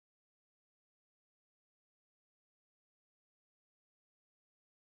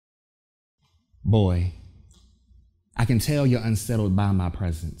Boy, I can tell you're unsettled by my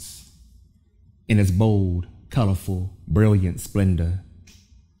presence in its bold, colorful, brilliant splendor.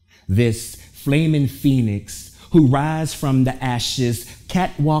 This flaming phoenix who rise from the ashes,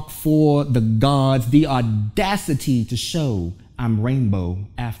 catwalk for the gods, the audacity to show I'm rainbow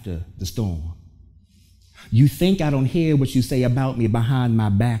after the storm. You think I don't hear what you say about me behind my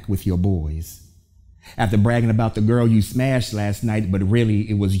back with your boys, after bragging about the girl you smashed last night, but really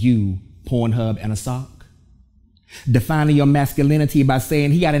it was you, Pornhub and a sock. Defining your masculinity by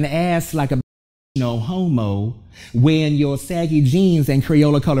saying he got an ass like a no homo, wearing your saggy jeans and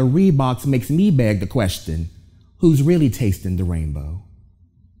Crayola color Reeboks makes me beg the question, who's really tasting the rainbow?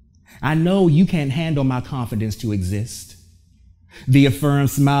 I know you can't handle my confidence to exist, the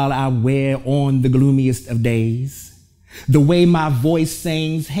affirmed smile I wear on the gloomiest of days, the way my voice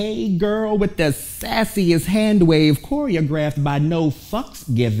sings, hey girl, with the sassiest hand wave choreographed by no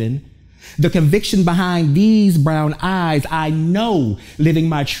fucks given, the conviction behind these brown eyes, I know living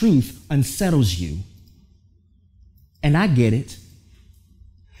my truth unsettles you. And I get it.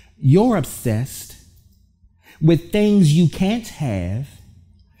 You're obsessed with things you can't have.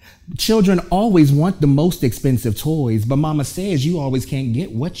 Children always want the most expensive toys, but mama says you always can't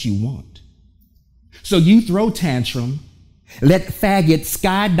get what you want. So you throw tantrum, let faggot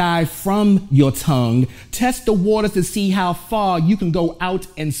skydive from your tongue, test the waters to see how far you can go out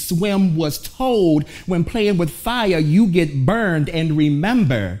and swim. Was told when playing with fire you get burned, and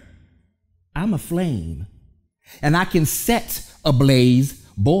remember, I'm a flame and I can set a blaze.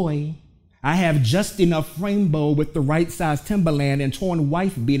 Boy, I have just enough rainbow with the right size Timberland and torn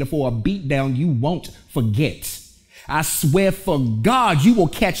wife beater for a beatdown you won't forget. I swear for God, you will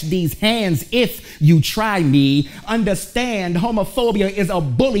catch these hands if you try me. Understand, homophobia is a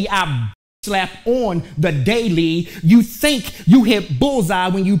bully I slap on the daily. You think you hit bullseye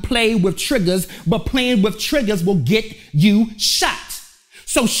when you play with triggers, but playing with triggers will get you shot.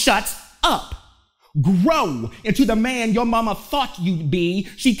 So shut up. Grow into the man your mama thought you'd be.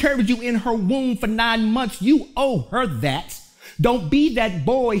 She carried you in her womb for 9 months. You owe her that. Don't be that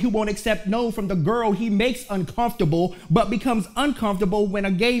boy who won't accept no from the girl he makes uncomfortable, but becomes uncomfortable when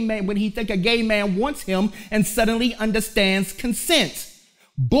he think a gay man wants him and suddenly understands consent.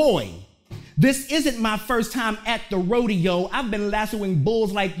 Boy, this isn't my first time at the rodeo. I've been lassoing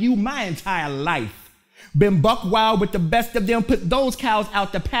bulls like you my entire life. Been buck wild with the best of them, put those cows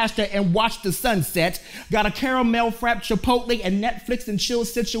out to pasture and watch the sunset. Got a caramel frap, Chipotle, and Netflix and chill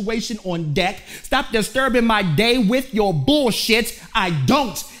situation on deck. Stop disturbing my day with your bullshit. I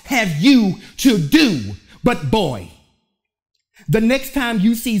don't have you to do. But boy, the next time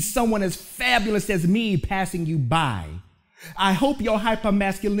you see someone as fabulous as me passing you by, I hope your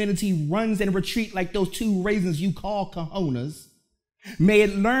hypermasculinity runs and retreat like those 2 raisins you call cojones. May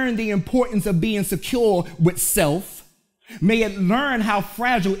it learn the importance of being secure with self. May it learn how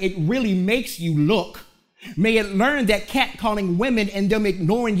fragile it really makes you look. May it learn that catcalling women and them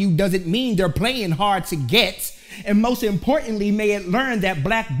ignoring you doesn't mean they're playing hard to get. And most importantly, may it learn that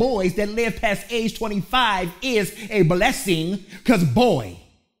black boys that live past age 25 is a blessing, because boy,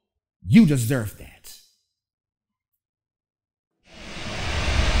 you deserve that.